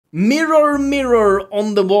Mirror, mirror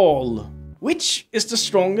on the wall, which is the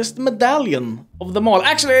strongest medallion of them all?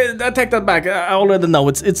 Actually, I take that back. I already know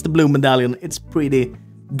it's the blue medallion. It's pretty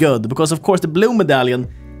good because, of course, the blue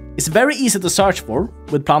medallion is very easy to search for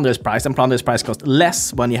with Plunderer's Prize, and Plunderer's Prize costs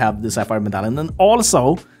less when you have the Sapphire medallion. And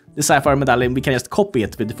also, the Sapphire medallion, we can just copy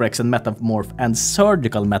it with the Phyrexian Metamorph and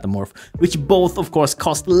Surgical Metamorph, which both, of course,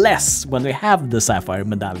 cost less when we have the Sapphire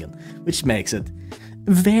medallion, which makes it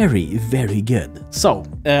very, very good. So,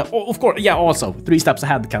 of course, yeah, also, 3 steps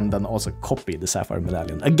ahead can then also copy the Sapphire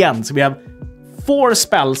medallion. Again, so we have 4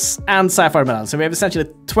 spells and Sapphire medallions. So we have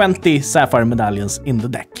essentially 20 Sapphire medallions in the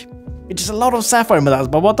deck. Which is a lot of Sapphire medallions,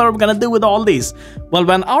 but what are we gonna do with all these? Well,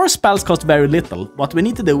 when our spells cost very little, what we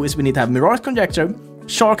need to do is we need to have Mirari's Conjecture,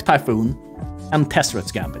 Shark Typhoon, and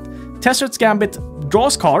Tesseret's Gambit. Tesseret's Gambit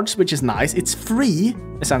draws cards, which is nice. It's free,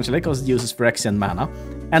 essentially, because it uses Phyrexian mana.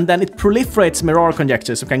 And then it proliferates Mirari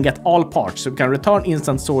Conjecture, so we can get all parts. So we can return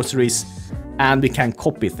instant sorceries, and we can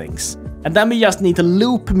copy things. And then we just need to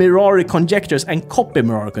loop Mirari Conjectures and copy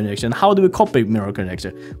Mirari Conjecture. And how do we copy Mirari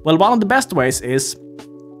Conjecture? Well, one of the best ways is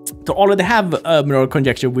to already have a Mirari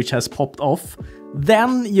Conjecture which has popped off.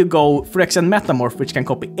 Then you go Phyrexian Metamorph, which can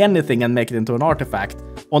copy anything and make it into an artifact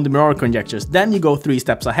on the Mirari Conjectures. Then you go 3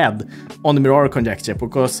 steps ahead on the Mirari Conjecture,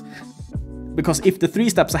 because if the 3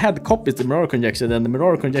 steps ahead copies the Mirari Conjecture, then the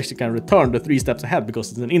Mirari Conjecture can return the 3 steps ahead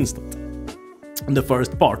because it's an instant in the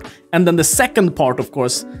first part. And then the second part, of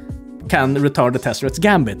course, can return the Tesseret's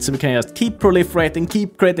Gambit. So we can just keep proliferating,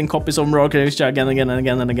 keep creating copies of Mirari Conjecture again and again and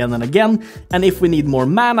again and again and again. And if we need more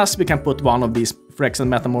manas, we can put one of these Phyrexian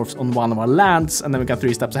Metamorphs on one of our lands, and then we can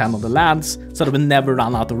 3 steps ahead on the lands, so that we never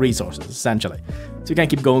run out of resources, essentially. So we can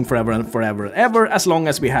keep going forever and forever and ever, as long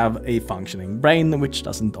as we have a functioning brain, which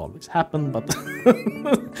doesn't always happen, but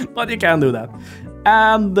but you can do that.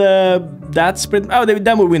 And that's pretty... Oh,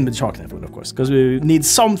 then we win with Shark Typhoon, of course, because we need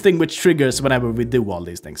something which triggers whenever we do all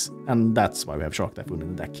these things. And that's why we have Shark Typhoon in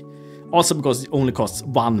the deck. Also because it only costs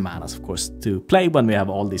 1 mana, of course, to play when we have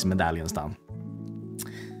all these medallions down.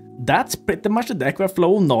 That's pretty much the deck. We have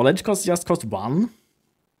Flow of Knowledge, just costs 1.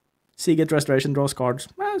 Seagate Restoration draws cards.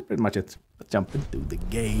 Well, that's pretty much it. Let's jump into the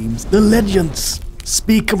games. The Legends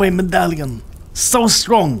speak of a medallion so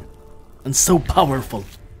strong and so powerful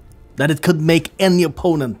that it could make any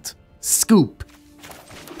opponent scoop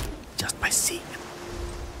just by seeing it.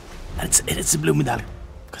 And it's a blue medallion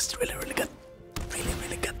because it's really, really good. Really,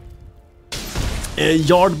 really good.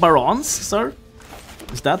 Yard Barons, sir?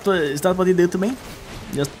 Is that what you did to me?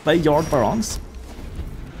 Just play Yard Barons.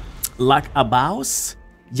 Like Abaus?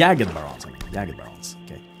 Jagged Barons, I mean. Jagged Barons,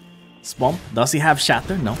 okay. Swamp, does he have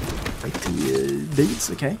Shatter? No. Play 2 dudes,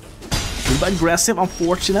 okay. A little bit aggressive,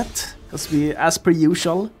 unfortunate. Because we, as per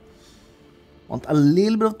usual, want a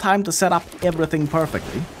little bit of time to set up everything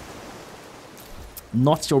perfectly.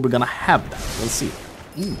 Not sure we're gonna have that. We'll see.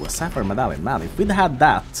 Ooh, a Sapphire Medallion. Man, if we'd had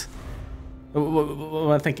that... What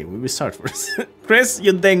am I thinking? We search for it. Chris,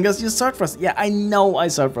 you dingus, you search for us. Yeah, I know I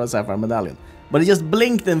searched for a Sapphire Medallion. But it just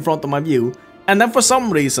blinked in front of my view. And then for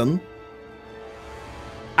some reason,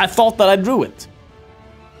 I thought that I drew it.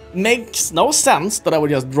 Makes no sense that I would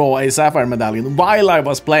just draw a Sapphire Medallion while I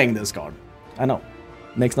was playing this card. I know.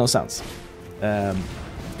 Makes no sense. I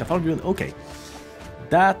thought you... Okay.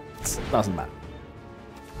 That doesn't matter.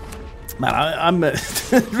 Man, I'm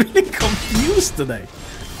really confused today.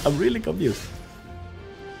 I'm really confused.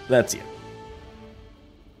 Let's see.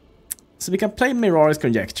 So we can play Mirari's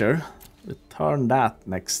Conjecture. Return that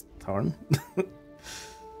next turn.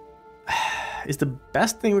 Is the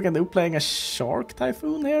best thing we can do playing a Shark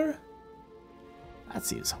Typhoon here? That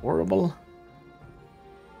seems horrible.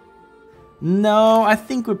 No, I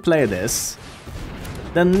think we play this.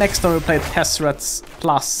 Then next time we play Tesseret's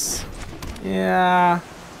Plus. Yeah.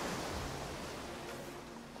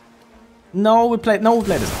 No, we play this.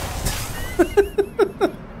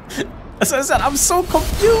 As I said, I'm so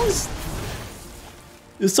confused.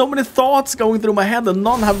 There's so many thoughts going through my head and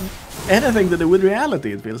none have anything to do with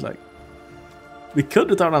reality, it feels like. We could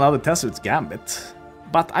return another Tesseret's Gambit,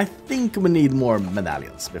 but I think we need more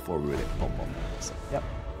medallions before we really pop on. So, yep.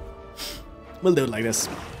 We'll do it like this.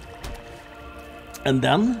 And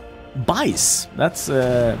then, Bajs. That's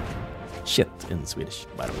shit in Swedish,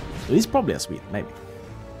 by the way. So he's probably a Swede, maybe.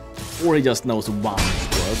 Or he just knows one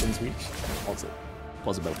word in Swedish. Also,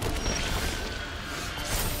 possible.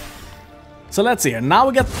 So let's see here. Now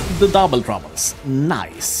we get the double troubles.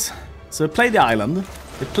 Nice. So we play the island.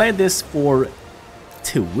 We play this for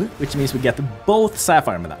 2, which means we get both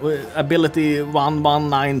Sapphire medallions. Ability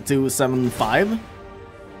 119275.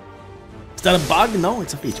 Is that a bug? No,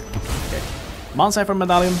 it's a feature. Okay. 1 Sapphire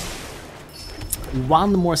medallion.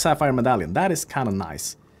 1 more Sapphire medallion. That is kind of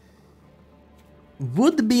nice.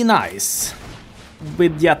 would be nice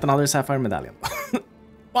with yet another Sapphire Medallion.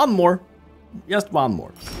 One more. Just one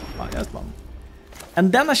more. Just one more.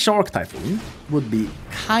 And then a Shark Typhoon would be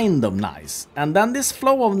kind of nice. And then this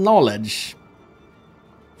flow of knowledge,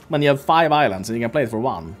 when you have 5 islands and you can play it for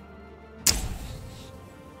 1.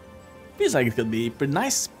 Feels like it could be pretty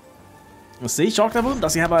nice. Let's see, Shark Typhoon,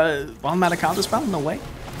 does he have a 1 mana counter spell? No way.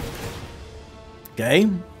 Okay,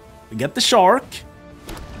 we get the Shark.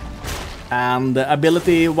 And the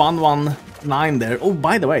ability 1/1/9 there. Oh,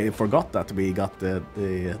 by the way, I forgot that we got the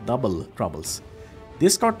double troubles.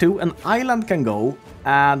 Discard 2, an island can go,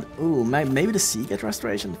 and ooh, maybe the Seagate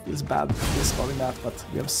Restoration feels bad discarding that, but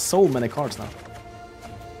we have so many cards now.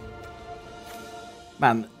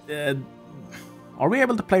 Man, are we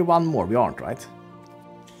able to play one more? We aren't, right?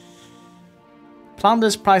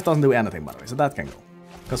 Plunder's Price doesn't do anything, by the way, so that can go.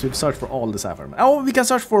 Because we've searched for all the Sapphire. Oh, we can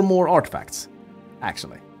search for more artifacts,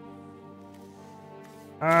 actually.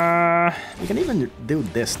 We can even do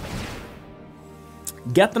this thing.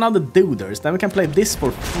 Get another Duders, then we can play this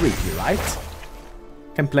for free, right?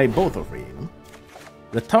 Can play both for free even.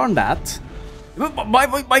 Return that.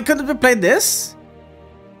 Why couldn't we play this?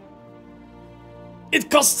 It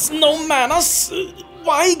costs no manas!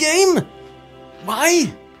 Why, game?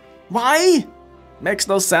 Why? Why? Makes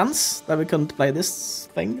no sense that we couldn't play this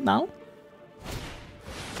thing now.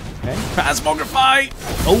 Okay, Transmogrify!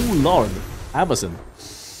 Oh lord, Abacin.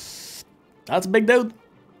 That's a big dude.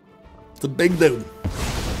 It's a big dude.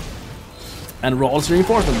 And Rawls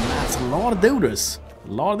Reinforcement. That's a lot of duders.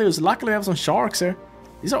 A lot of duders. Luckily we have some sharks here.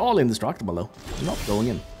 These are all indestructible though. They're not going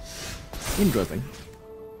in. Interesting.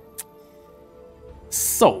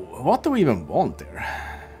 So, what do we even want here?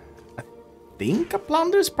 I think a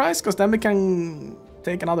Plunder's Price, because then we can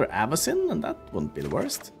take another Avacyn, and that wouldn't be the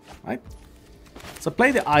worst, right? So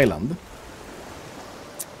play the island.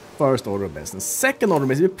 First order of business. Second order of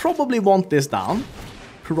business, we probably want this down.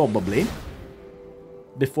 Probably.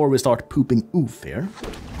 Before we start pooping oof here.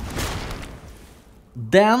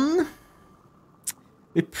 Then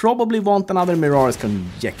we probably want another Mirari's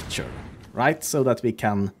Conjecture, right? So that we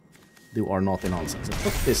can do our naughty nonsense. So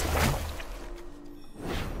put this down.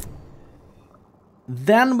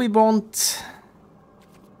 Then we want...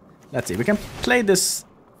 Let's see, we can play this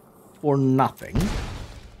for nothing.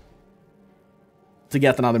 To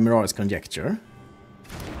get another Mirari's Conjecture.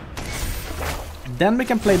 Then we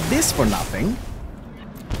can play this for nothing.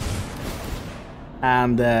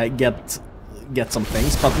 And get some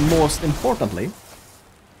things, but most importantly,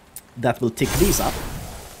 that will tick these up.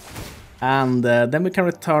 And then we can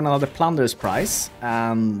return another Plunder's Price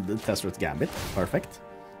and the Tester's Gambit. Perfect.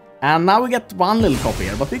 And now we get one little copy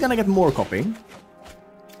here, but we're gonna get more copy.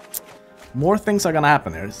 More things are gonna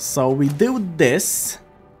happen here. So we do this.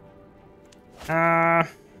 Or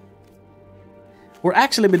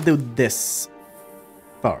actually we do this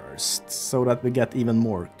first, so that we get even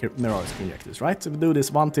more Mirari's Conjectures, right? So we do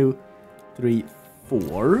this 1, 2, 3,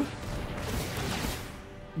 4.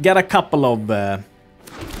 Get a couple of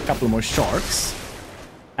more sharks,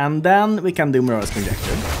 and then we can do Mirari's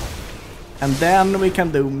Conjecture, and then we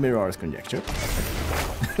can do Mirari's Conjecture.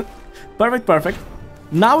 Perfect, perfect.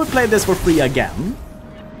 Now we play this for free again.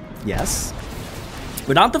 Yes.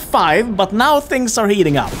 We're down to 5, but now things are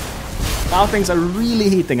heating up. Now things are really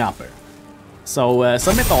heating up here. So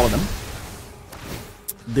submit all of them.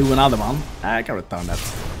 Do another one. I can return that.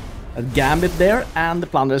 A Gambit there and the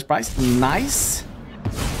Plunder's Price. Nice.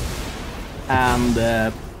 And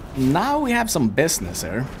now we have some business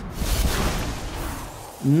here.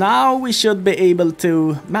 Now we should be able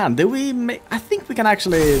to... Man, do we... I think we can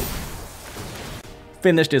actually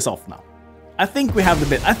finish this off now. I think we have the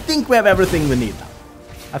bit. I think we have everything we need now.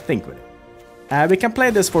 I think we do. We can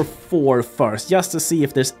play this for 4 first, just to see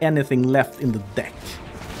if there's anything left in the deck.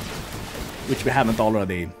 Which we haven't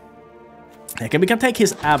already. Okay, we can take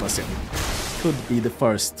his Avacyn. Could be the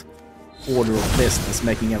first order of business,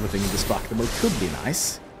 making everything indestructible. Could be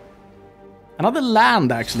nice. Another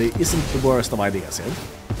land, actually, isn't the worst of ideas here.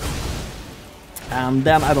 And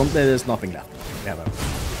then there's nothing left. We have everything.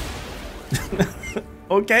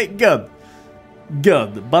 Okay, good.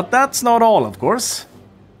 Good. But that's not all, of course.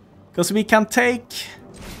 Because we can take...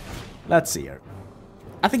 Let's see here.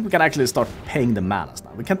 I think we can actually start paying the manas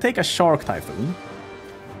now. We can take a Shark Typhoon.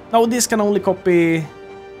 No, this can only copy...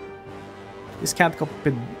 This can't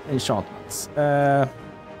copy enchantments. Okay,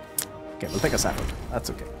 we'll take a Sapphire. That's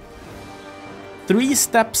okay. 3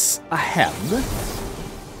 steps ahead.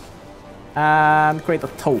 And create a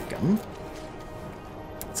token.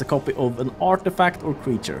 It's a copy of an artifact or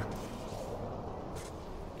creature.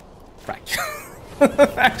 Frack.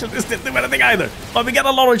 Actually, this didn't do anything either. But we get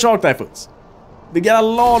a lot of Shark Typhoons. We get a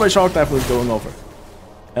lot of Shark Typhoons going over.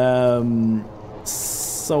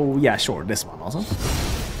 So yeah, sure, this one also.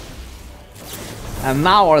 And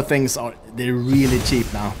now our things are, they're really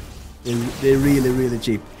cheap now. They're really, really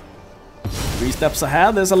cheap. 3 steps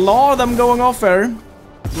ahead, there's a lot of them going off here.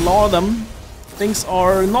 A lot of them. Things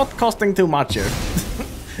are not costing too much here.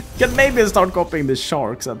 Can maybe start copying the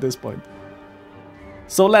sharks at this point.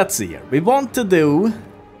 So let's see here. We want to do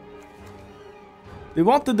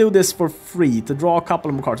this for free to draw a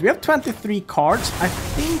couple more cards. We have 23 cards. I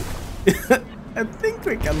think I think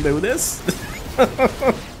we can do this. I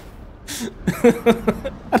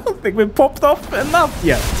don't think we popped off enough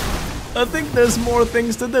yet. I think there's more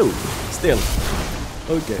things to do still.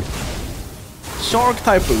 Okay. Shark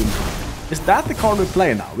Typhoon. Is that the card we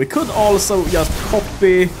play now? We could also just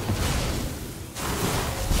copy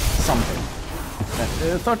something.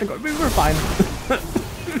 13 cards. We were fine.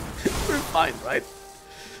 We're fine, right?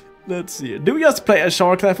 Let's see. Do we just play a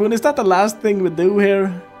Shark Typhoon? Is that the last thing we do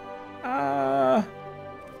here?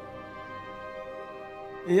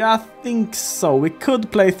 Yeah, I think so. We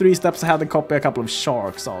could play 3 steps ahead and copy a couple of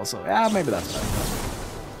sharks also. Yeah, maybe that's better.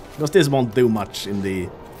 Because this won't do much in the...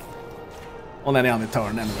 on any other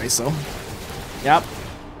turn anyway, so... Yep.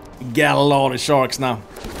 Get a lot of sharks now.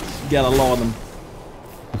 Get a lot of them.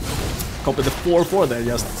 Copy the 4-4 there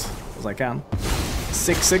just as I can.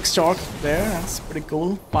 6-6 shark there, that's pretty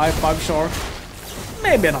cool. 5-5 shark.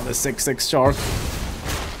 Maybe another 6-6 shark.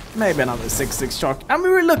 Maybe another 6-6 shark. And we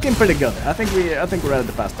were looking pretty good. I think we're ready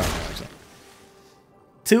to pass turn actually.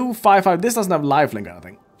 2-5-5. This doesn't have lifelink, I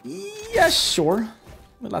think. Yeah, sure.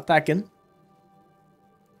 We'll attack in.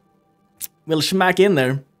 We'll smack in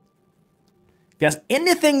there. If he has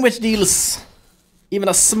anything which deals even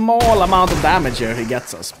a small amount of damage here, he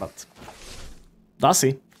gets us, but does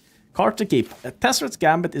he? Card to keep. Tesseract's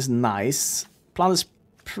Gambit is nice. Plan is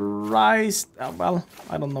priced. Well,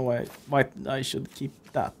 I don't know why I should keep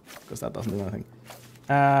that, because that doesn't do anything.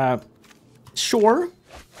 Sure.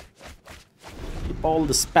 Keep all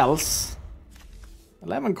the spells.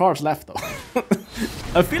 11 cards left though.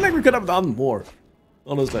 I feel like we could have done more,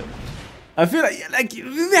 honestly. I feel like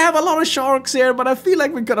we have a lot of sharks here, but I feel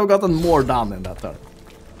like we could have gotten more done in that turn.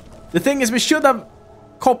 The thing is, we should have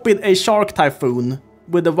copied a Shark Typhoon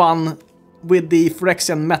with the one with the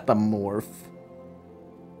Phyrexian Metamorph.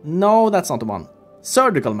 No, that's not the one.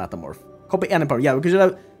 Surgical Metamorph. Copy any part. Yeah, we should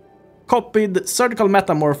have copied Surgical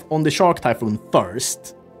Metamorph on the Shark Typhoon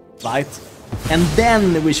first, right? And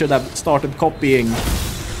then we should have started copying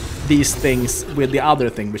these things with the other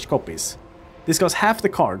thing which copies. This goes half the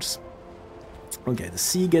cards. Okay, the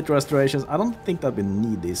Seagate Restorations. I don't think that we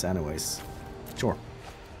need these anyways. Sure.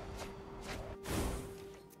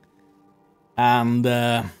 And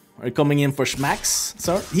are you coming in for smacks,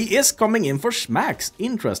 sir? He is coming in for smacks.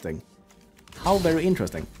 Interesting. How very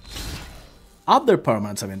interesting. Other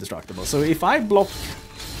permanents have indestructible. So if I block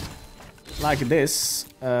like this,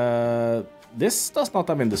 this does not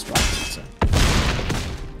have indestructible. So.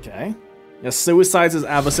 Okay. Yes, Suicides is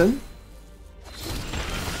Avacyn.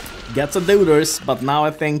 Gets a Dooders, but now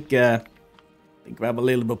I think we have a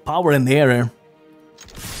little bit of power in the air.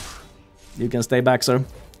 You can stay back, sir.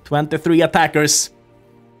 23 attackers.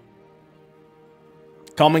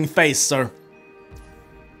 Coming face, sir.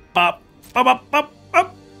 Up, up, up, up,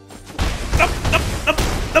 up.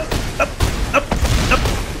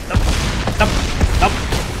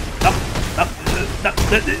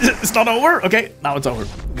 It's not over? Okay, now it's over.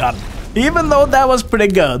 Got it. Even though that was pretty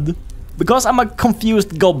good, because I'm a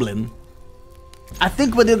confused goblin, I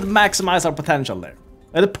think we didn't maximize our potential there.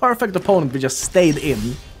 The perfect opponent, we just stayed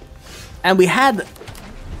in. And we had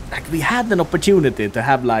an opportunity to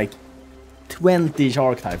have like 20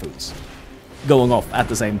 Shark Typhoons going off at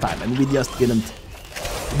the same time, and we just didn't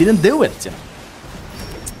do it, you know.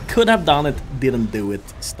 Could have done it, didn't do it.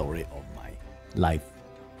 Story of my life.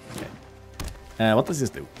 Okay. What does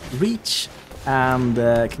this do? Reach and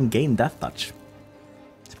can gain Death Touch.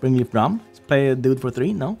 Springleaf Drum. Let's play a dude for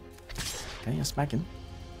 3. No. Okay, just smack him.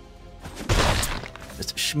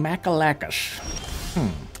 Just schmack-a-lackash.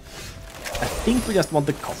 I think we just want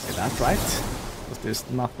to copy that, right? Because there's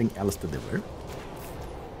nothing else to do here.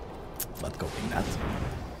 But copying that.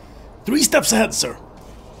 3 steps ahead, sir.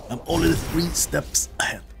 I'm already 3 steps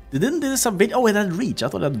ahead. Didn't this have vigilance? Oh, it had reach. I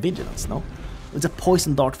thought it had vigilance, no? It's a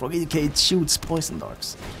poison dart frog. Okay, it shoots poison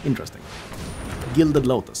darts. Interesting. Gilded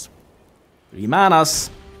Lotus. 3 manas.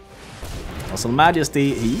 Muscle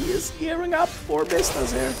Majesty. He is gearing up for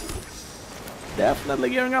business here. Definitely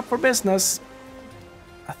gearing up for business.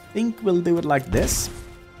 I think we'll do it like this.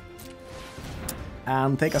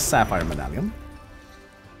 And take a Sapphire Medallion.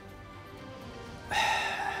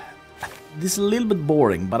 I this is a little bit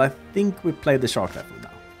boring, but I think we play the Shark Rifle now.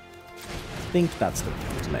 I think that's the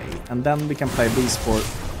play. And then we can play these for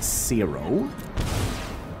 0.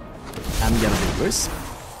 And get a Beavers.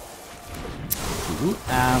 2.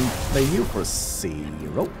 And play you for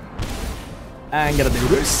 0. And get a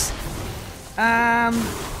Beavers. And...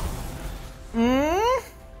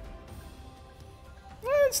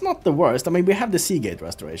 it's not the worst. I mean, we have the Seagate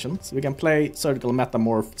Restoration, so we can play Surgical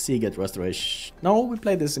Metamorph, Seagate Restoration. No, we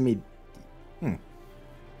play this immediately.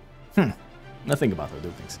 I think about how to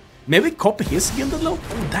do things. Maybe copy his Gilded Lotus?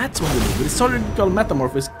 Oh, that's what we do. With Surgical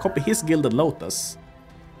Metamorph is copy his Gilded Lotus.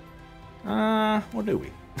 What do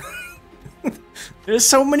we? There's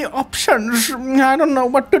so many options. I don't know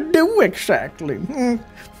what to do exactly.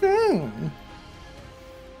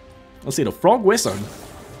 Let's see, the Frog Wizard.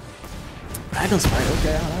 Dragon's Fire,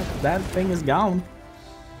 okay, that thing is gone.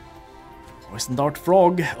 Poison Dart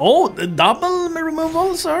Frog. Oh, the double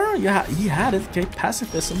removal, sir? Yeah, he had it. Okay,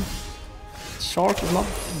 Pacifism. Shark is not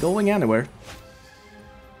going anywhere,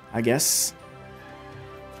 I guess.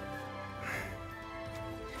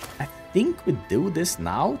 I think we do this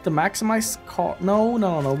now to maximize card. No,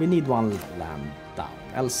 we need one land down.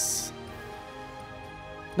 Else.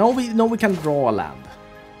 No, we can draw a land.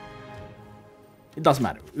 It doesn't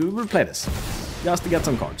matter. We will play this. Just to get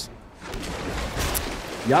some cards.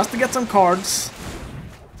 Just to get some cards.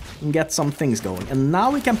 And get some things going. And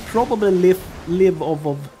now we can probably live off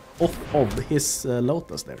of his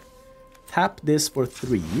Lotus there. Tap this for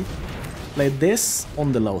 3. Play this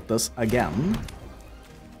on the Lotus again.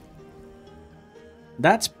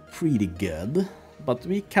 That's pretty good. But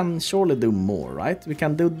we can surely do more, right? We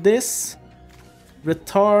can do this.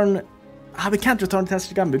 Return... we can't return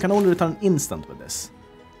Test Gambit. We can only return instant with this.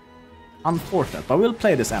 Unfortunate, but we'll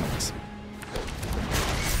play this anyways.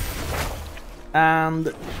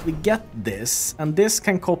 And we get this, and this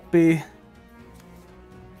can copy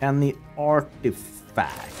any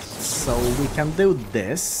artifact. So we can do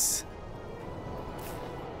this.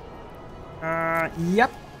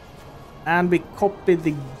 Yep. And we copy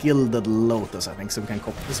the Gilded Lotus, I think, so we can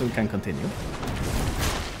copy, so we can continue.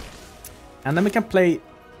 And then we can play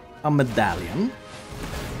a Medallion.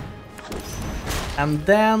 And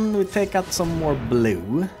then we take out some more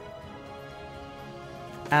blue.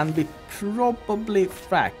 And we probably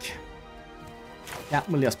frack. Yeah,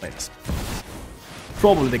 we'll just play this.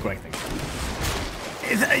 Probably the correct thing.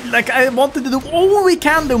 Like, I wanted to do... Oh, we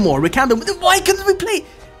can do more. We can do... Why couldn't we play?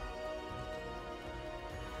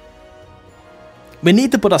 We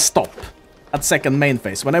need to put a stop at second main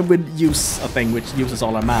phase when I would use a thing which uses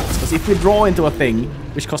all our manas. Because if we draw into a thing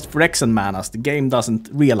which costs Phyrexian manas, the game doesn't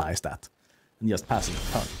realize that. And just passes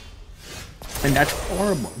the turn. And that's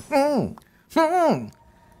horrible.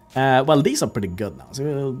 Well, these are pretty good now, so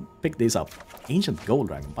we'll pick these up. Ancient Gold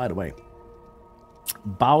Dragon, by the way.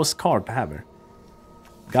 Bow's card to have here.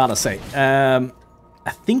 Gotta say. I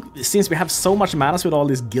think since we have so much manas with all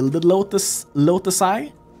these Gilded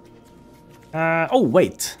Lotus-eye. Oh,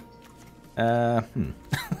 wait. Well.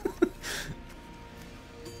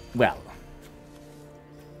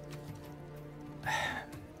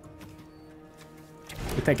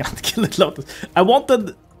 We take out the Gilded Lotus. I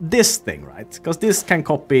wanted this thing, right? Because this can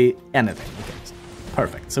copy anything. Okay, so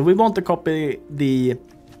perfect. So we want to copy the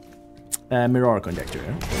Mirari Conjecture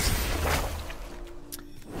here, of course.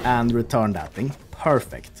 And return that thing.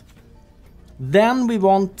 Perfect. Then we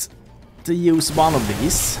want to use one of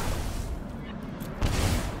these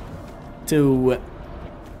to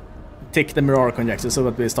tick the Mirari Conjecture so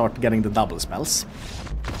that we start getting the double spells.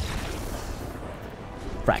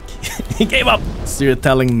 Frack. He gave up! So you're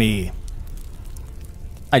telling me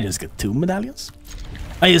I just get 2 medallions?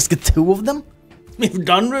 I just get 2 of them? We've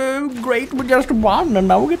done great with just 1 and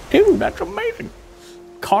now we get 2. That's amazing.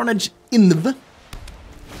 Carnage Inv.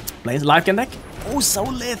 Plays Lycan deck. Oh, so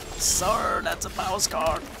lit, sir. That's a Bow's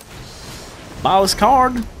card. Bow's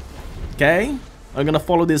card. Okay. I'm gonna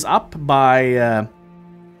follow this up by...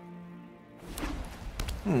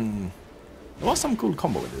 There was some cool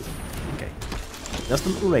combo with this. Okay. Just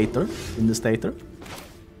an Orator in the Stator.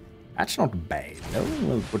 That's not bad. No,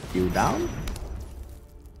 we'll put you down.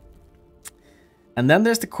 And then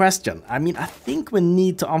there's the question. I mean, I think we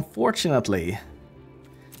need to, unfortunately...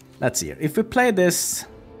 Let's see here. If we play this...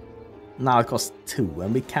 Now it costs 2,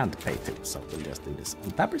 and we can't pay 2, so we'll just do this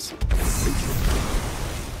on tappers.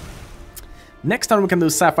 Next time we can do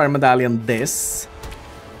Sapphire Medallion this.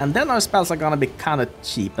 And then our spells are gonna be kinda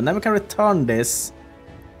cheap. And then we can return this.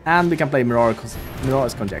 And we can play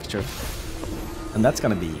Mirari's Conjecture. And that's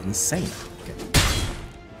gonna be insane. Okay.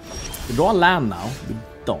 We draw a land now. We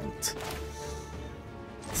don't.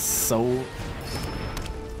 So...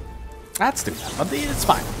 That's too bad, but it's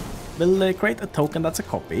fine. We'll create a token that's a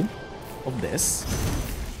copy of this.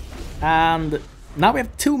 And now we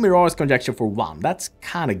have 2 Mirari's Conjecture for 1. That's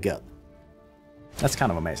kind of good. That's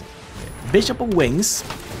kind of amazing. Okay. Bishop of Wings.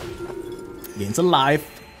 Gains a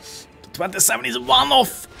life. 27 is 1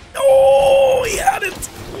 off. Oh, he had it.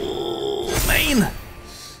 Oh, man.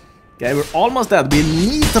 Okay, we're almost dead. We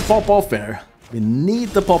need to pop off here. We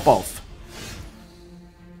need to pop off.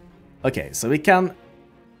 Okay, so we can...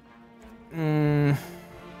 The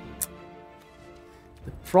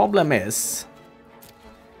problem is...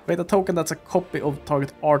 Create a token that's a copy of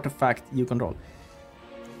target artifact you control.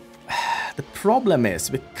 The problem is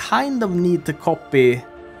we kind of need to copy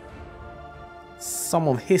some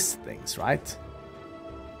of his things, right?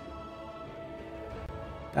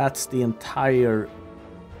 That's the entire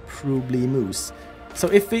problemos. So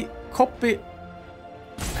if we copy...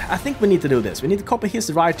 I think we need to do this. We need to copy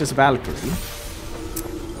his Righteous Valkyrie.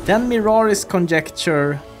 Then Mirari's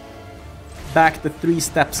Conjecture back the 3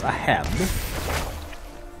 steps ahead.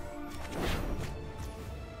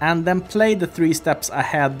 And then play the 3 steps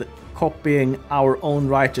ahead, copying our own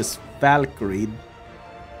Righteous Valkyrie.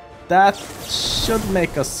 That should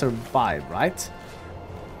make us survive, right?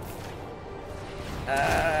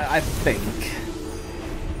 I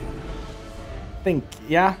think,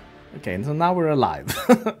 yeah. Okay, so now we're alive.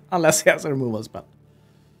 Unless he has a removal spell.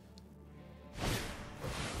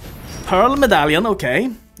 Pearl Medallion, okay.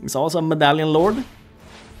 He's also a Medallion Lord.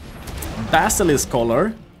 Basilisk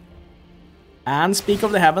Collar. And Speak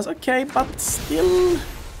of the Heavens, okay, but still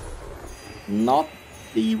not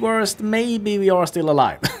the worst. Maybe we are still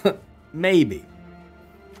alive. Maybe.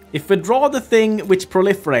 If we draw the thing which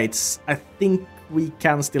proliferates, I think we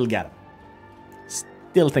can still get him.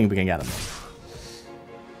 Still think we can get him.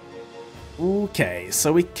 Okay,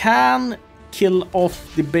 so we can kill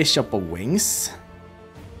off the Bishop of Wings.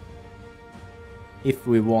 If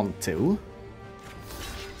we want to.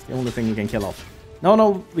 It's the only thing we can kill off.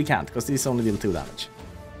 No, we can't, because these only deal 2 damage.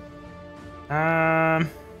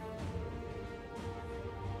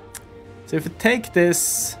 So if we take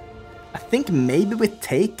this... I think maybe we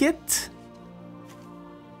take it?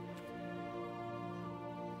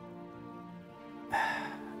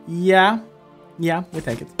 Yeah, we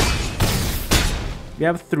take it. We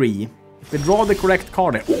have 3. If we draw the correct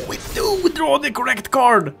card here... Oh, we do draw the correct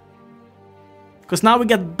card! Because now we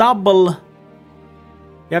get double...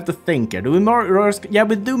 You have to think here. Do we Mirari's... Yeah,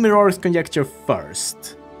 we do Mirari's Conjecture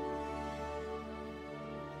first.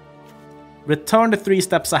 Return the 3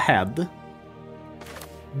 steps ahead.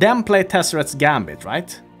 Then play Tesseret's Gambit,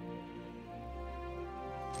 right?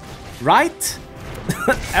 Right?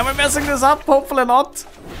 Am I messing this up? Hopefully not.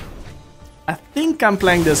 I think I'm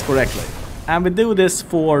playing this correctly. And we do this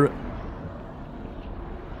for...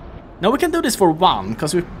 No, we can do this for 1,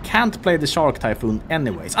 because we can't play the Shark Typhoon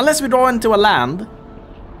anyways. Unless we draw into a land.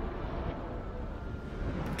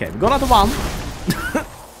 Okay, we got out of 1.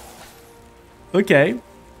 Okay.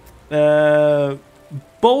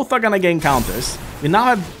 Both are gonna gain counters. We now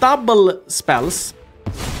have double spells.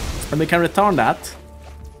 And we can return that.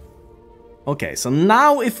 Okay, so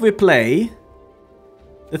now if we play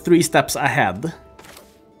the 3 steps ahead,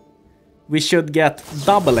 we should get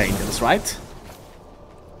double angels, right?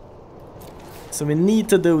 So we need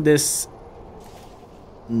to do this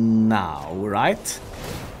now, right?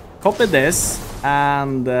 Copy this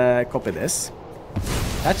and copy this.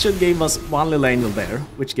 That should give us 1 little angel there,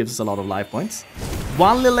 which gives us a lot of life points.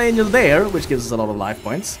 1 little angel there, which gives us a lot of life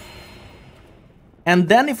points. And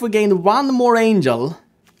then if we gain 1 more angel,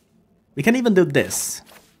 we can even do this.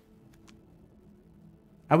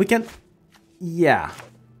 And we can... Yeah.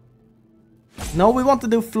 No, we want to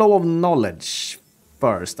do Flow of Knowledge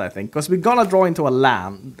first, I think. Because we're gonna draw into a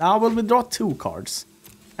land. Ah, well, we draw 2 cards.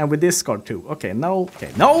 And we discard 2. Okay, no.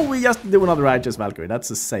 Okay, no, we just do another Righteous Valkyrie. That's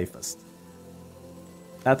the safest.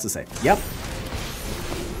 That's the safest. Yep.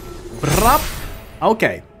 Brap.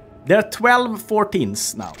 Okay. There are 12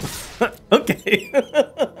 14s now. Okay.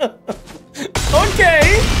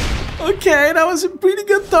 Okay. Okay, that was a pretty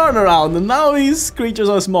good turnaround. And now his creatures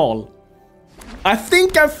are small. I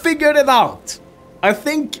think I figured it out. I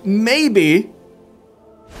think maybe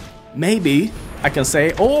I can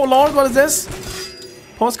say, oh Lord, what is this?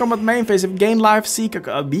 Post-combat main phase, if gain life, seek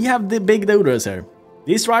a... we have the big doodles here.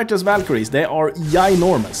 These Righteous Valkyries, they are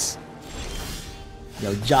ginormous. They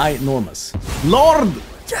are ginormous. Lord!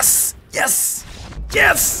 Yes! Yes!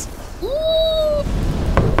 Yes! Ooh.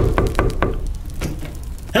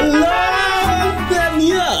 Hello,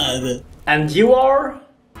 Daniel! And you are?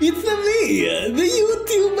 It's me, the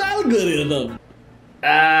YouTube algorithm.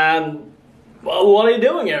 And... well, what are you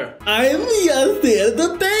doing here? I'm just here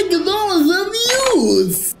to take no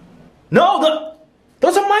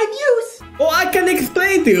Those are my views! Oh, I can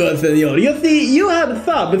explain to you, senor. You see, you have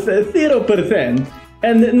subs 0%.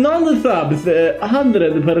 And non-subs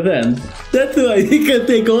 100%. That's why he can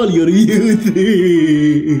take all your views.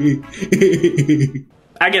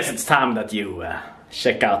 I guess it's time that you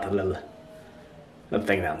check out the little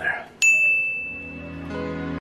thing down there.